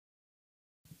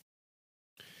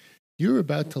You're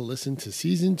about to listen to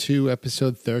Season 2,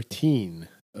 Episode 13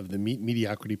 of the Meet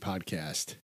Mediocrity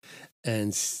podcast.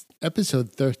 And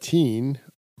Episode 13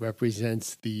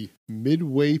 represents the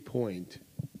midway point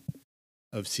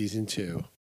of Season 2.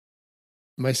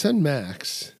 My son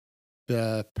Max,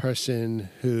 the person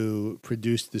who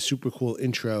produced the super cool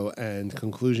intro and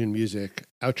conclusion music,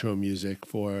 outro music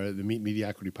for the Meet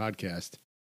Mediocrity podcast,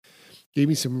 gave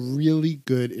me some really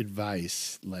good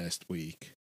advice last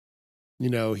week. You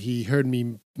know, he heard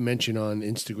me mention on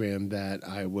Instagram that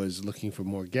I was looking for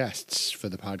more guests for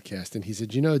the podcast. And he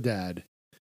said, you know, Dad,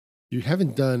 you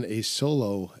haven't done a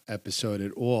solo episode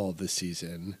at all this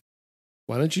season.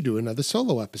 Why don't you do another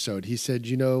solo episode? He said,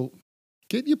 you know,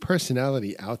 get your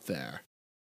personality out there.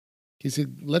 He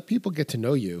said, let people get to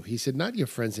know you. He said, not your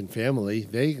friends and family.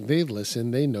 They listen,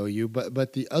 they know you,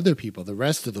 but the other people, the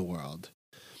rest of the world.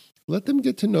 Let them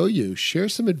get to know you. Share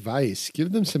some advice.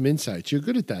 Give them some insights. You're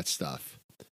good at that stuff.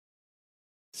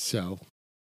 So,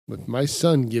 with my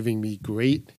son giving me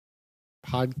great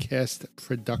podcast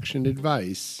production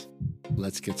advice,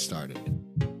 let's get started.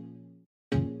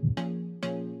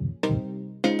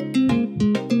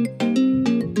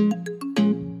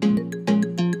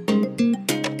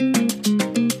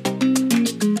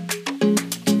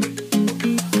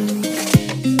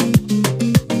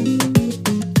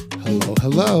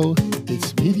 Hello,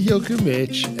 it's Mediocre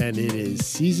Mitch, and it is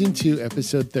Season 2,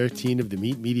 Episode 13 of the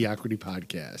Meet Mediocrity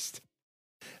podcast.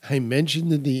 I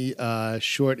mentioned in the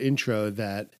short intro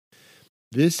that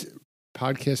this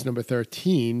podcast number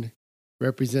 13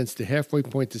 represents the halfway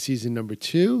point to Season number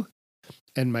 2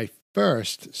 and my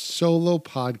first solo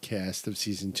podcast of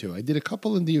Season 2. I did a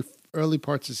couple in the early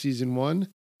parts of Season 1.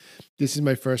 This is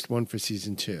my first one for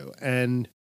Season 2, and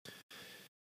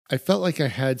I felt like I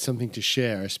had something to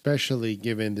share, especially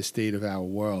given the state of our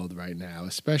world right now,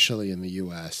 especially in the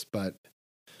U.S., but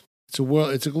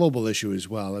it's a global issue as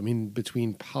well. I mean,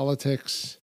 between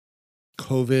politics,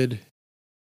 COVID,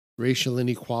 racial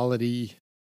inequality,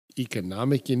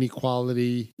 economic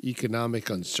inequality, economic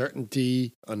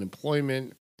uncertainty,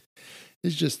 unemployment,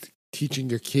 it's just teaching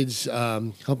your kids,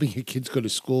 helping your kids go to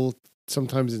school,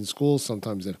 sometimes in school,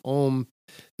 sometimes at home.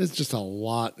 There's just a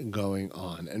lot going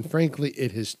on. And frankly,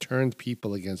 it has turned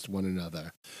people against one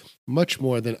another much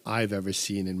more than I've ever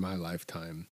seen in my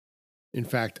lifetime. In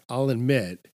fact, I'll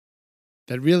admit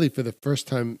that really for the first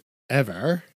time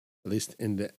ever, at least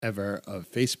in the ever of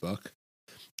Facebook,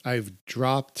 I've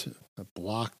dropped,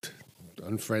 blocked,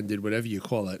 unfriended, whatever you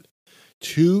call it,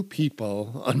 2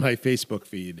 people on my Facebook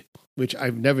feed, which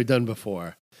I've never done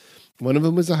before. One of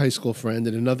them was a high school friend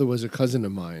and another was a cousin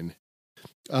of mine.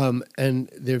 And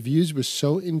their views were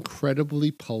so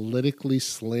incredibly politically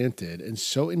slanted and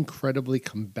so incredibly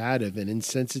combative and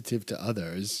insensitive to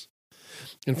others,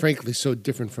 and frankly, so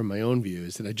different from my own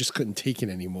views that I just couldn't take it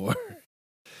anymore.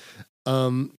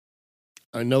 I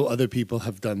know other people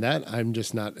have done that. I'm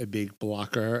just not a big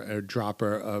blocker or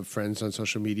dropper of friends on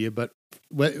social media, but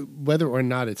whether or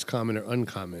not it's common or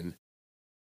uncommon,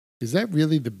 is that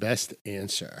really the best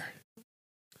answer?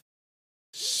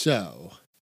 So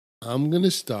I'm going to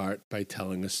start by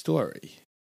telling a story.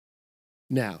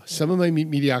 Now, some of my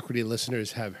Mediocrity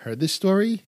listeners have heard this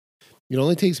story. It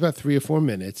only takes about 3 or 4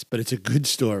 minutes, but it's a good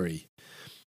story.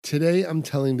 Today, I'm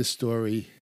telling the story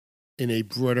in a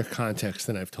broader context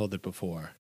than I've told it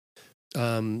before.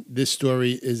 This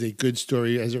story is a good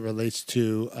story as it relates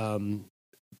to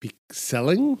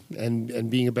selling and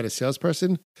being a better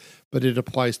salesperson, but it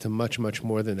applies to much, much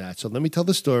more than that. So let me tell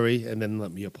the story and then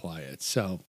let me apply it.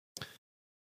 So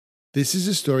this is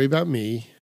a story about me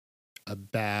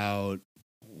about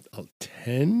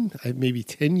 10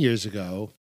 years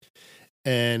ago,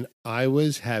 and I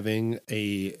was having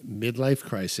a midlife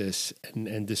crisis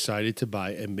and decided to buy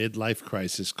a midlife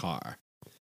crisis car.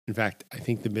 In fact, I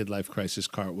think the midlife crisis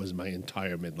car was my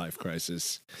entire midlife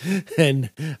crisis. And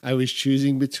I was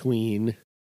choosing between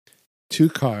 2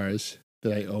 cars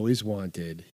that I always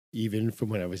wanted, even from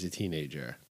when I was a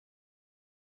teenager.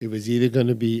 It was either going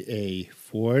to be a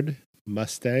Ford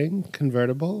Mustang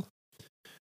convertible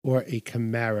or a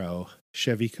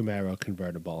Chevy Camaro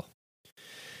convertible.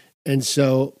 And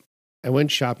so I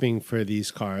went shopping for these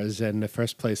cars, and the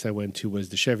first place I went to was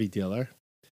the Chevy dealer.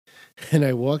 And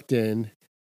I walked in,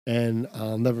 and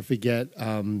I'll never forget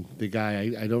the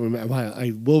guy. I don't remember. Well,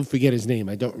 I will forget his name.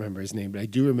 I don't remember his name, but I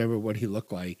do remember what he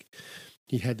looked like.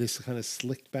 He had this kind of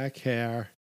slicked back hair.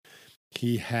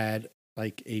 He had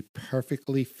like a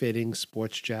perfectly fitting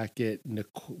sports jacket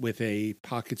with a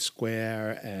pocket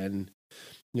square and,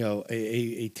 you know,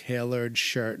 a tailored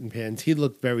shirt and pants. He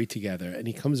looked very together. And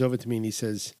he comes over to me and he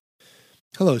says,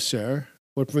 "Hello, sir.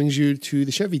 What brings you to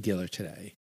the Chevy dealer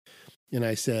today?" And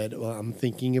I said, well, I'm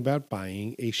thinking about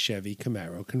buying a Chevy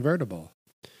Camaro convertible.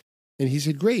 And he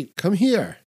said, great, come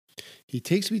here. He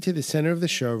takes me to the center of the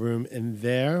showroom, and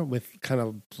there, with kind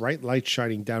of bright light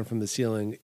shining down from the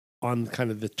ceiling on kind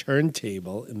of the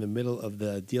turntable in the middle of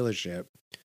the dealership,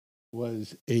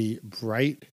 was a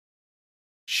bright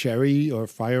cherry or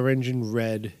fire engine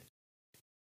red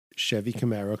Chevy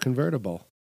Camaro convertible.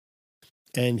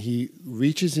 And he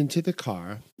reaches into the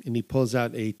car and he pulls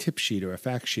out a tip sheet or a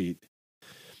fact sheet.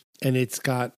 And it's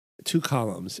got two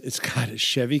columns. It's got a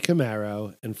Chevy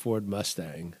Camaro and Ford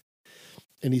Mustang.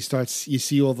 And he starts, you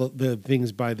see all the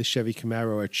things by the Chevy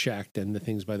Camaro are checked and the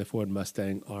things by the Ford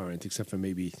Mustang aren't, except for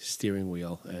maybe steering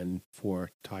wheel and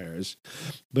 4 tires.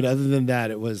 But other than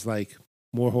that, it was like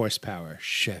more horsepower,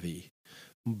 Chevy.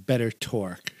 Better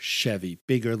torque, Chevy.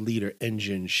 Bigger liter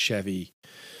engine, Chevy.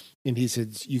 And he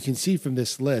said, you can see from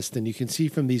this list and you can see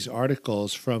from these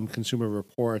articles from Consumer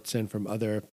Reports and from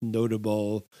other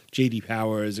notable J.D.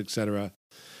 Powers, etc.,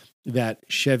 that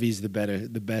Chevy's the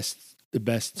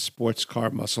best sports car,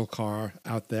 muscle car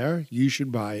out there. You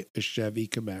should buy a Chevy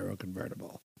Camaro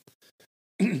convertible.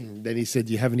 Then he said,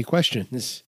 do you have any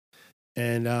questions?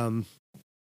 And I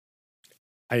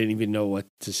didn't even know what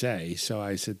to say. So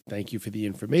I said, thank you for the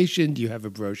information. Do you have a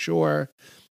brochure?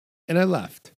 And I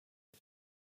left.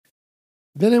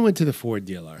 Then I went to the Ford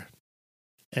dealer,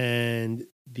 and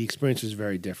the experience was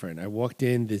very different. I walked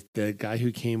in, the guy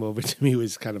who came over to me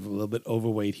was kind of a little bit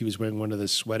overweight. He was wearing one of the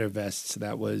sweater vests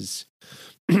that was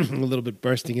a little bit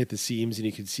bursting at the seams, and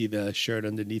you could see the shirt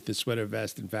underneath the sweater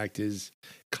vest. In fact, his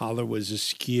collar was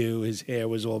askew. His hair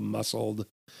was all muscled.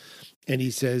 And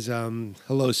he says,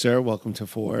 hello, sir. Welcome to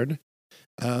Ford.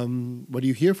 What are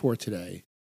you here for today?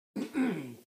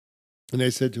 And I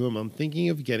said to him, I'm thinking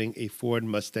of getting a Ford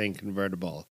Mustang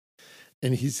convertible.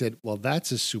 And he said, well,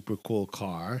 that's a super cool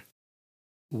car.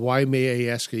 Why, may I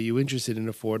ask, are you interested in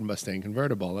a Ford Mustang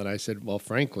convertible? And I said, well,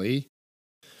 frankly,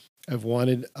 I've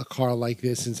wanted a car like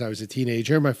this since I was a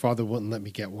teenager. My father wouldn't let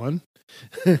me get one.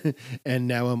 And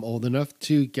now I'm old enough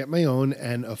to get my own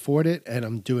and afford it, and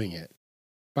I'm doing it.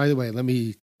 By the way, let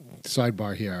me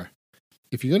sidebar here.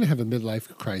 If you're going to have a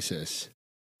midlife crisis,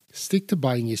 stick to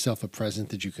buying yourself a present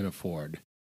that you can afford.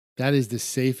 That is the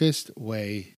safest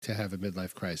way to have a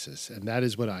midlife crisis. And that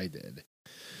is what I did.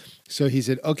 So he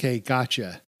said, okay,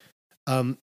 gotcha.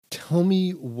 Tell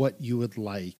me what you would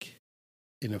like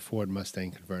in a Ford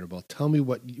Mustang convertible. Tell me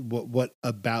what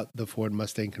about the Ford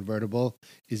Mustang convertible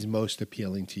is most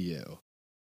appealing to you.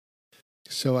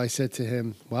 So I said to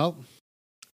him, well,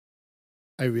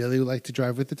 I really like to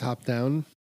drive with the top down.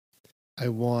 I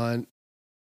want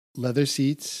leather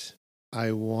seats.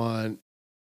 I want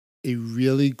a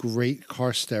really great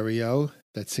car stereo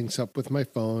that syncs up with my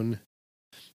phone.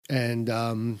 And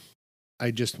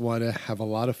I just want to have a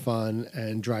lot of fun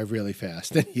and drive really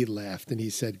fast. And he laughed and he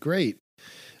said, great.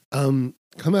 Come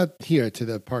out here to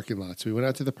the parking lot. So we went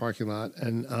out to the parking lot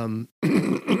and,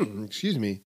 excuse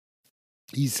me,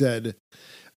 he said,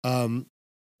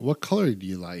 what color do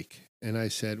you like? And I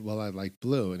said, well, I like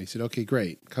blue. And he said, okay,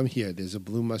 great. Come here. There's a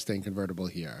blue Mustang convertible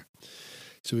here.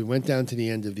 So we went down to the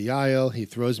end of the aisle. He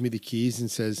throws me the keys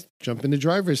and says, jump in the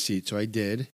driver's seat. So I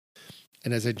did.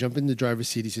 And as I jump in the driver's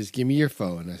seat, he says, give me your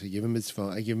phone. I said, give him his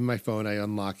phone. I give him my phone. I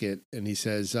unlock it. And he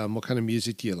says, what kind of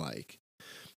music do you like?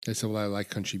 I said, well, I like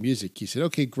country music. He said,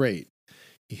 okay, great.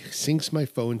 He syncs my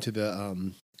phone to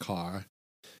the car.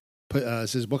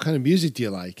 Says, what kind of music do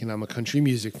you like? And I'm a country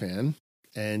music fan.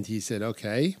 And he said,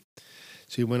 okay.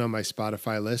 So he went on my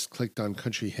Spotify list, clicked on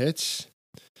country hits,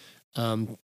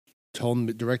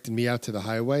 directed me out to the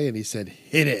highway, and he said,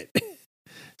 hit it.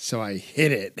 So I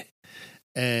hit it.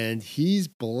 And he's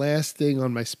blasting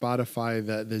on my Spotify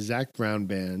the Zac Brown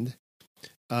band.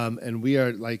 And we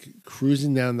are like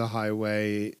cruising down the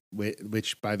highway,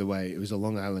 which, by the way, it was a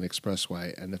Long Island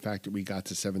Expressway. And the fact that we got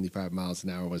to 75 miles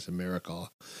an hour was a miracle.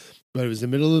 But it was the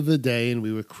middle of the day and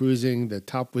we were cruising. The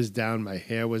top was down. My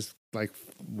hair was like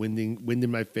wind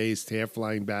in my face, hair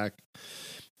flying back.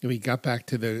 And we got back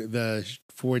to the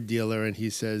Ford dealer and he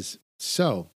says,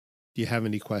 so, do you have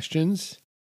any questions?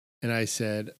 And I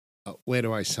said, where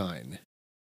do I sign?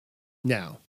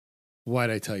 Now, why'd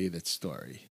I tell you that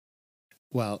story?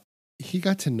 Well, he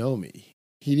got to know me.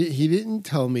 He didn't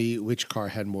tell me which car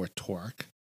had more torque.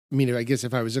 I mean, I guess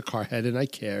if I was a car head and I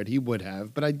cared, he would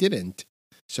have, but I didn't.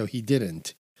 So he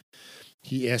didn't.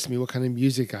 He asked me what kind of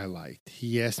music I liked.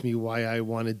 He asked me why I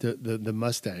wanted the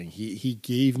Mustang. He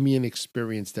gave me an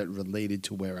experience that related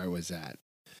to where I was at.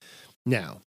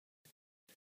 Now,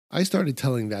 I started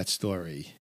telling that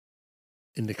story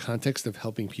in the context of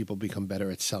helping people become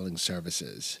better at selling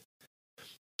services.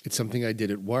 It's something I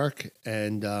did at work,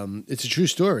 and it's a true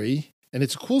story. And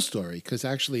it's a cool story because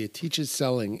actually it teaches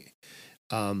selling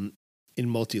in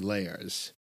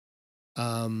multi-layers.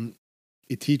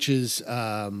 It teaches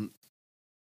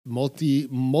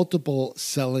multiple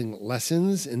selling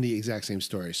lessons in the exact same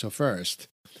story. So first,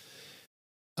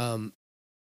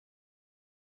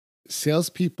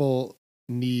 salespeople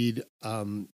need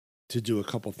to do a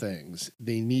couple things.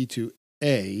 They need to,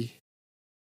 A,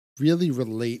 really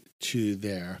relate to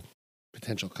their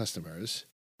potential customers,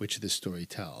 which this story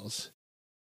tells.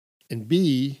 And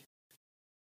B,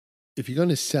 if you're going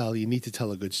to sell, you need to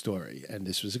tell a good story. And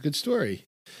this was a good story.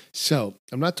 So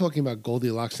I'm not talking about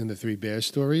Goldilocks and the Three Bears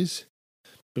stories,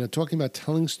 but I'm talking about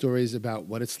telling stories about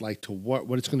what it's like to work,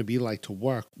 what it's going to be like to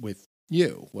work with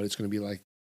you, what it's going to be like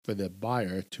for the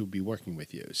buyer to be working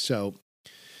with you. So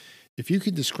if you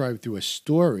could describe through a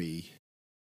story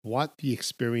what the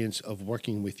experience of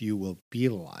working with you will be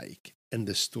like, and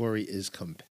the story is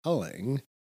compelling,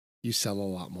 you sell a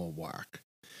lot more work.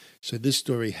 So this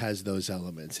story has those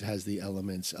elements. It has the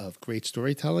elements of great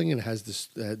storytelling, and it has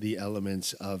the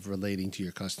elements of relating to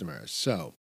your customers.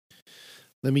 So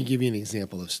let me give you an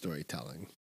example of storytelling.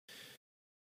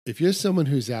 If you're someone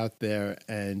who's out there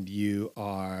and you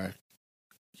are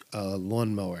a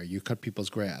lawnmower, you cut people's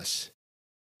grass,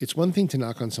 it's one thing to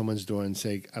knock on someone's door and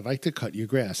say, I'd like to cut your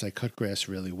grass. I cut grass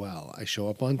really well. I show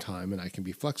up on time and I can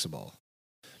be flexible.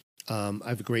 I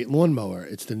have a great lawnmower.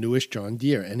 It's the newest John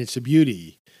Deere and it's a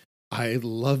beauty. I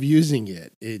love using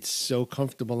it. It's so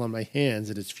comfortable on my hands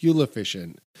and it's fuel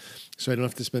efficient. So I don't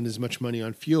have to spend as much money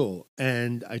on fuel.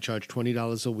 And I charge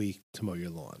 $20 a week to mow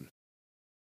your lawn.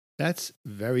 That's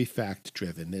very fact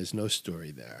driven. There's no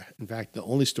story there. In fact, the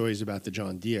only story is about the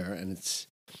John Deere and it's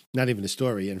not even a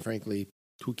story. And frankly,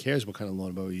 who cares what kind of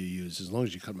lawnmower you use as long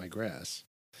as you cut my grass?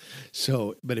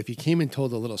 So, but if you came and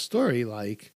told a little story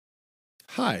like,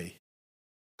 hi,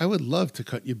 I would love to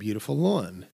cut your beautiful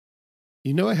lawn.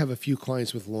 You know, I have a few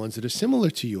clients with lawns that are similar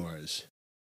to yours.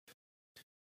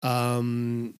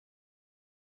 I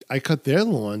cut their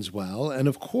lawns well, and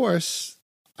of course,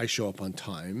 I show up on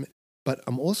time, but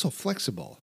I'm also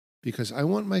flexible because I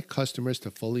want my customers to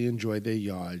fully enjoy their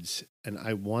yards, and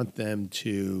I want them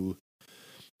to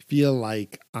feel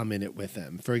like I'm in it with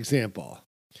them. For example,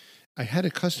 I had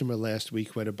a customer last week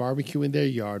who had a barbecue in their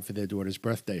yard for their daughter's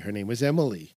birthday. Her name was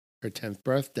Emily, her 10th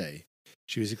birthday.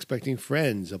 She was expecting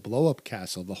friends, a blow-up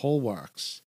castle, the whole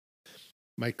works.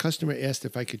 My customer asked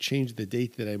if I could change the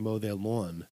date that I mow their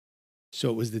lawn. So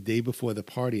it was the day before the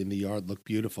party and the yard looked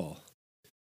beautiful.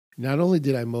 Not only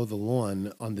did I mow the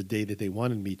lawn on the day that they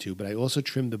wanted me to, but I also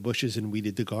trimmed the bushes and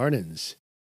weeded the gardens.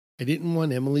 I didn't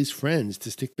want Emily's friends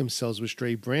to stick themselves with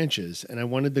stray branches, and I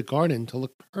wanted the garden to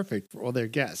look perfect for all their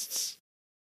guests.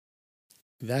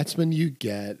 That's when you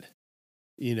get,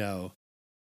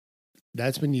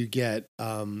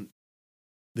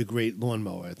 the great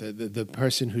lawnmower, the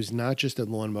person who's not just a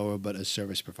lawnmower, but a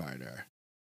service provider.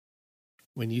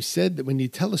 When you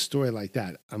tell a story like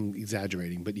that, I'm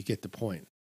exaggerating, but you get the point.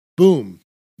 Boom,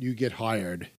 you get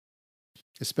hired,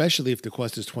 especially if the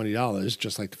cost is $20,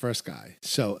 just like the first guy.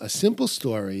 So a simple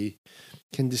story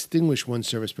can distinguish one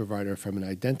service provider from an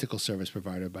identical service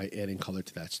provider by adding color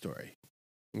to that story.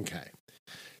 Okay,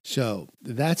 so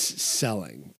that's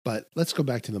selling, but let's go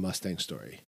back to the Mustang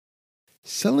story.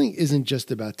 Selling isn't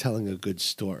just about telling a good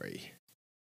story.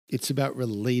 It's about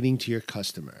relating to your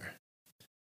customer.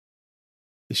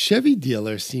 The Chevy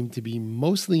dealer seemed to be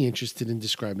mostly interested in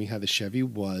describing how the Chevy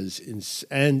was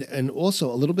and also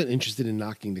a little bit interested in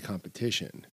knocking the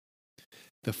competition.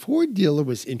 The Ford dealer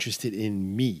was interested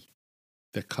in me,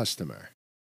 the customer.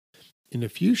 In a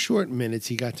few short minutes,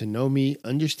 he got to know me,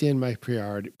 understand my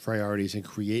priorities, and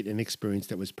create an experience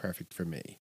that was perfect for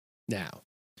me. Now,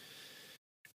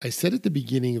 I said at the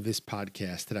beginning of this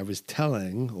podcast that I was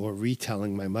telling or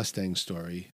retelling my Mustang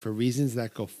story for reasons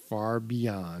that go far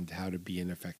beyond how to be an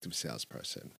effective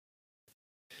salesperson.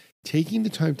 Taking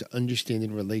the time to understand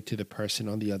and relate to the person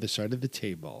on the other side of the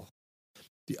table,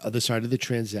 the other side of the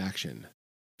transaction,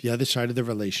 the other side of the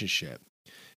relationship,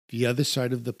 the other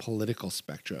side of the political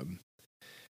spectrum,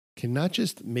 can not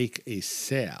just make a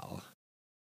sale,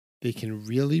 they can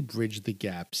really bridge the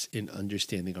gaps in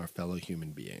understanding our fellow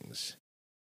human beings.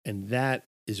 And that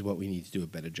is what we need to do a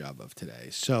better job of today.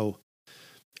 So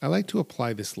I like to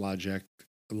apply this logic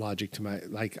to my,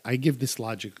 I use this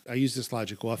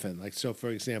logic often. So for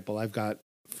example, I've got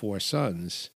 4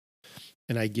 sons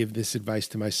and I give this advice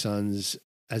to my sons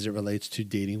as it relates to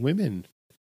dating women.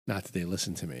 Not that they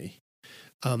listen to me.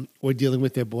 Or dealing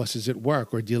with their bosses at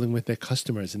work or dealing with their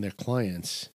customers and their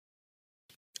clients.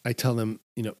 I tell them,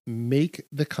 make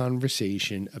the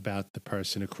conversation about the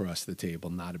person across the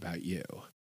table, not about you.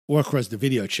 or across the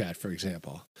video chat, for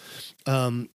example.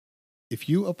 If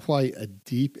you apply a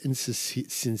deep and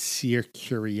sincere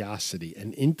curiosity,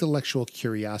 an intellectual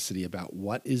curiosity about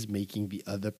what is making the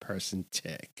other person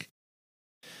tick,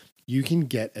 you can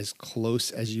get as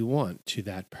close as you want to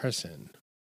that person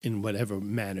in whatever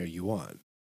manner you want.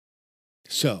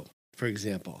 So, for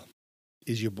example,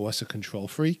 is your boss a control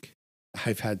freak?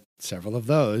 I've had several of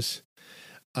those.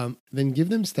 Then give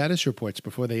them status reports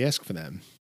before they ask for them.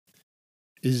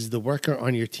 Is the worker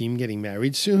on your team getting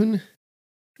married soon?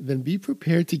 Then be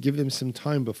prepared to give them some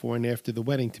time before and after the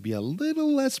wedding to be a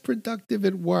little less productive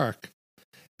at work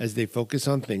as they focus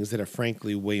on things that are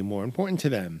frankly way more important to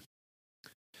them.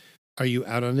 Are you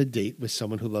out on a date with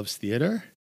someone who loves theater?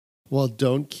 Well,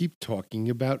 don't keep talking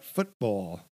about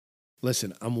football.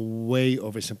 Listen, I'm way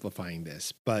oversimplifying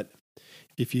this, but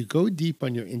if you go deep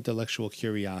on your intellectual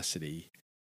curiosity,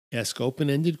 ask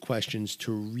open-ended questions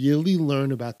to really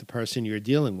learn about the person you're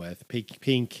dealing with,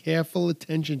 paying careful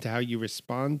attention to how you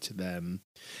respond to them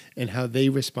and how they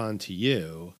respond to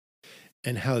you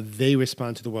and how they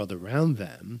respond to the world around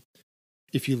them.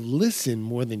 If you listen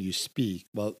more than you speak,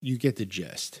 well, you get the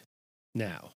gist.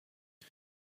 Now,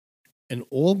 and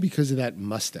all because of that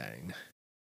Mustang.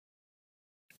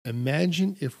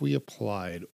 Imagine if we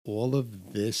applied all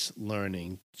of this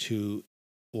learning to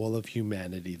all of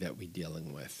humanity that we're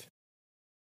dealing with.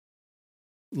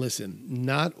 Listen,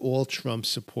 not all Trump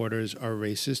supporters are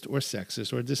racist or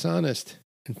sexist or dishonest.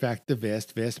 In fact, the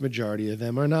vast, vast majority of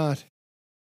them are not.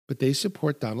 But they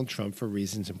support Donald Trump for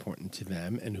reasons important to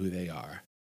them and who they are.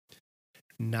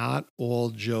 Not all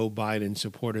Joe Biden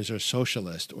supporters are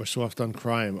socialist or soft on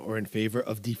crime or in favor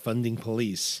of defunding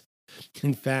police.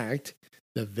 In fact,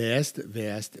 the vast,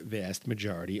 vast, vast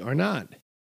majority are not.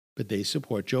 But they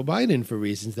support Joe Biden for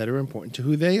reasons that are important to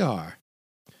who they are.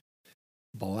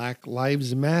 Black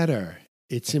Lives Matter.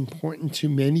 It's important to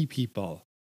many people.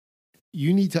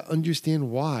 You need to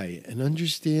understand why and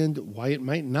understand why it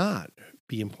might not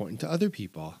be important to other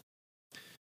people.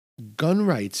 Gun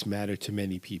rights matter to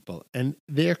many people, and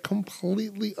they're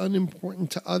completely unimportant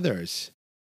to others.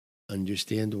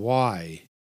 Understand why.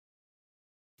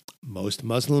 Most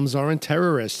Muslims aren't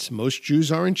terrorists. Most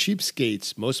Jews aren't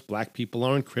cheapskates. Most black people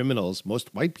aren't criminals.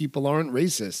 Most white people aren't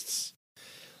racists.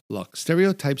 Look,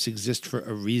 stereotypes exist for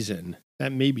a reason.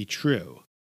 That may be true.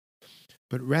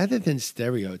 But rather than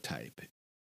stereotype,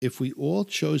 if we all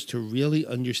chose to really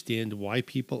understand why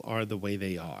people are the way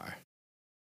they are.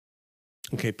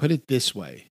 Okay, put it this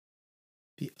way.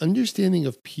 The understanding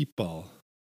of people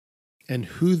and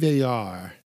who they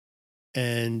are,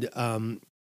 and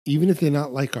even if they're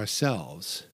not like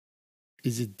ourselves,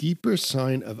 is a deeper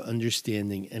sign of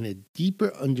understanding, and a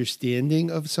deeper understanding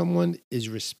of someone is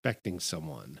respecting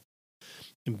someone.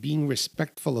 And being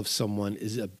respectful of someone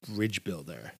is a bridge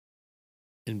builder.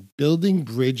 And building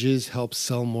bridges helps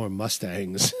sell more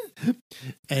Mustangs.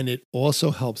 And it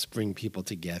also helps bring people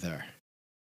together.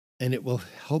 And it will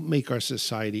help make our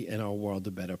society and our world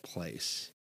a better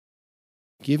place.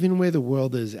 Given where the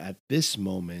world is at this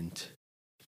moment,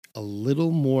 a little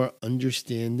more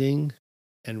understanding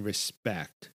and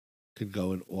respect could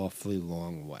go an awfully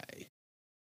long way.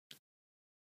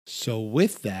 So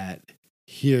with that,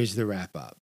 here's the wrap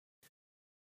up.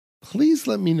 Please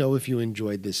let me know if you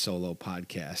enjoyed this solo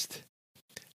podcast.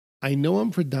 I know I'm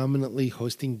predominantly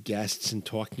hosting guests and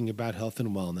talking about health and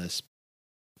wellness.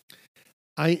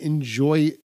 I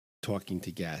enjoy talking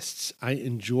to guests. I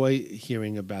enjoy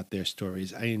hearing about their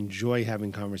stories. I enjoy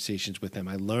having conversations with them.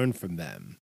 I learn from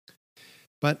them.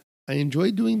 But I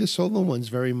enjoy doing the solo ones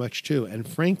very much too. And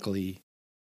frankly,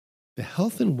 the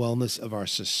health and wellness of our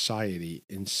society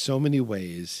in so many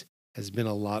ways has been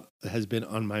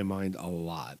on my mind a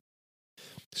lot.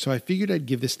 So I figured I'd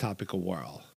give this topic a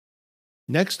whirl.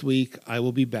 Next week, I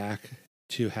will be back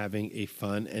to having a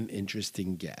fun and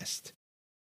interesting guest.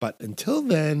 But until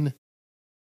then,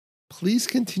 please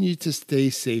continue to stay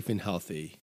safe and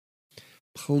healthy.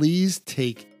 Please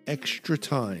take extra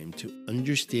time to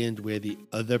understand where the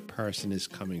other person is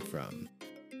coming from.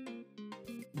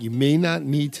 You may not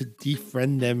need to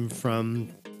defriend them from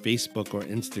Facebook or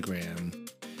Instagram.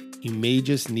 You may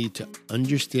just need to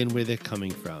understand where they're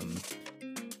coming from.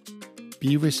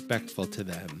 Be respectful to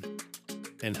them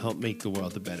and help make the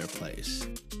world a better place.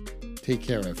 Take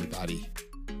care, everybody.